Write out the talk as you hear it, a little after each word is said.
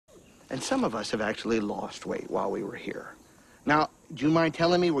And some of us have actually lost weight while we were here. Now, do you mind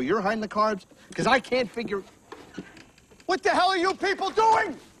telling me where you're hiding the carbs? Because I can't figure... What the hell are you people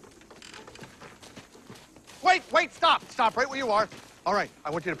doing? Wait, stop. Stop right where you are. All right, I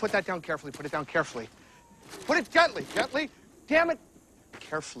want you to put that down carefully. Put it down carefully. Put it gently. Damn it.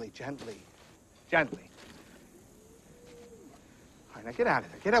 Carefully, gently. All right, now get out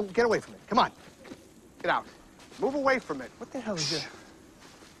of there. Get away from it. Come on. Get out. Move away from it. What the hell is this?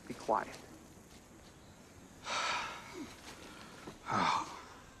 Be quiet.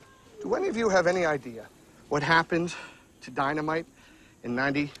 Do any of you have any idea what happens to dynamite in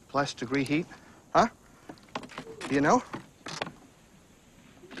 90+ degree heat? Huh? Do you know?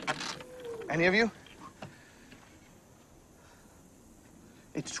 Any of you?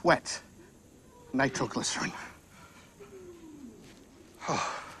 It sweats nitroglycerin.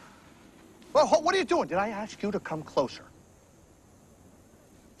 Well, what are you doing? Did I ask you to come closer?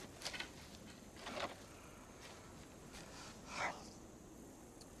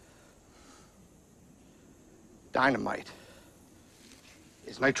 Dynamite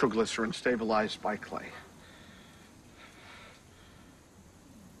is nitroglycerin stabilized by clay.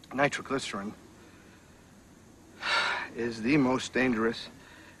 Nitroglycerin is the most dangerous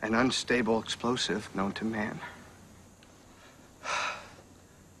and unstable explosive known to man.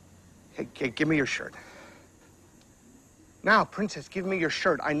 Hey, give me your shirt. Now, Princess, give me your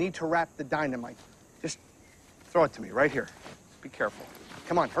shirt. I need to wrap the dynamite. Just throw it to me right here. Be careful.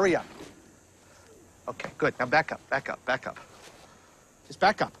 Come on, hurry up. Okay, good. Now back up. Just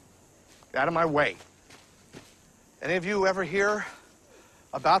back up. Get out of my way. Any of you ever hear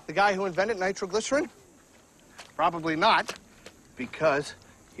about the guy who invented nitroglycerin? Probably not, because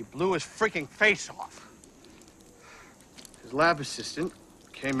he blew his freaking face off. His lab assistant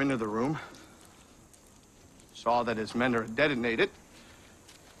came into the room, saw that his men are detonated,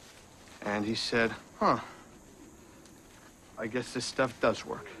 and he said, I guess this stuff does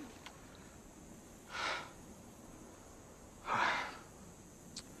work.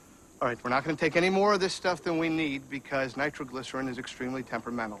 All right, we're not going to take any more of this stuff than we need because nitroglycerin is extremely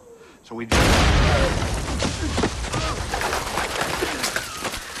temperamental. So we just...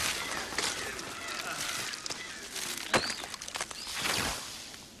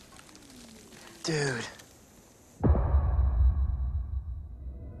 Dude.